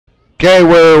Okay,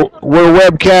 we're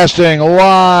webcasting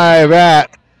live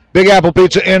at Big Apple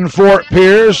Pizza in Fort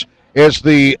Pierce. It's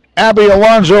the Abby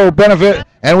Alonzo benefit,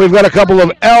 and we've got a couple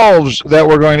of elves that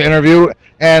we're going to interview.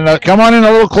 And come on in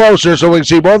a little closer so we can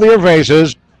see both of your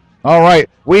faces. All right,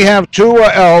 we have two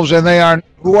elves, and they are,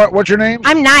 what's your name?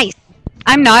 I'm nice.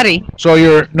 I'm naughty. So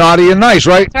you're naughty and nice,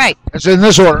 right? That's right. It's in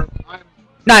this order.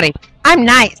 Naughty. I'm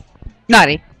nice.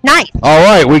 Naughty. Nice. All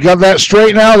right, we got that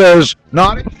straight now. There's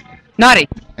naughty Naughty.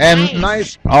 and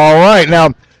nice. All right,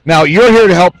 now you're here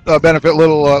to help benefit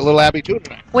little Abby too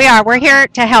tonight. We are. We're here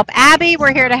to help Abby.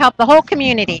 We're here to help the whole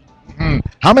community.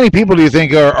 How many people do you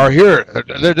think are here?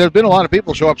 There's been a lot of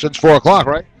people show up since 4 o'clock,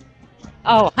 right?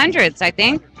 Oh, hundreds, I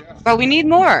think. But we need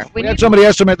more. We had somebody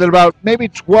estimate that about maybe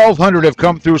 1,200 have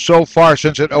come through so far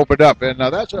since it opened up, and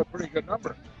that's a pretty good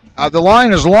number. The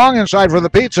line is long inside for the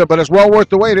pizza, but it's well worth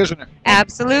the wait, isn't it?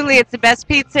 Absolutely. It's the best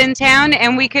pizza in town,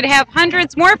 and we could have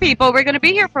hundreds more people. We're going to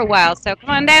be here for a while, so come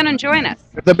on down and join us.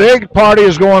 The big party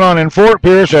is going on in Fort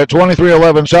Pierce at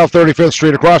 2311 South 35th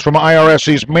Street across from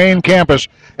IRSC's main campus.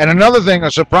 And another thing, a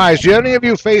surprise, do any of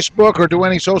you Facebook or do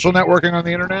any social networking on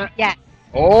the internet? Yes.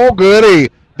 Oh, goody,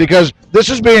 because this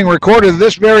is being recorded.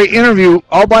 This very interview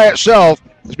all by itself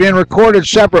is being recorded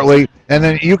separately, and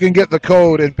then you can get the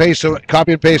code and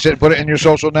copy and paste it and put it in your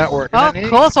social network. Oh,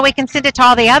 cool. So we can send it to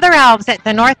all the other elves at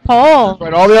the North Pole.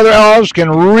 Right, all the other elves can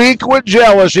reek with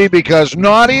jealousy because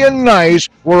Naughty and Nice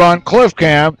were on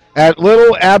CLIFCAM at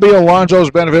little Abby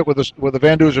Alonzo's benefit with the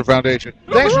Van Duzer Foundation.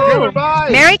 Thanks for coming by.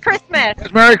 Merry Christmas.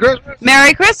 Yes, Merry Christmas.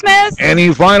 Merry Christmas.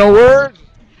 Any final words?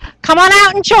 Come on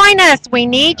out and join us. We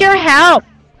need your help.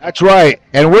 That's right.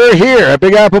 And we're here at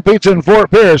Big Apple Pizza in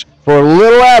Fort Pierce for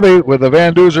little Abby with the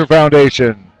Van Duzer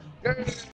Foundation.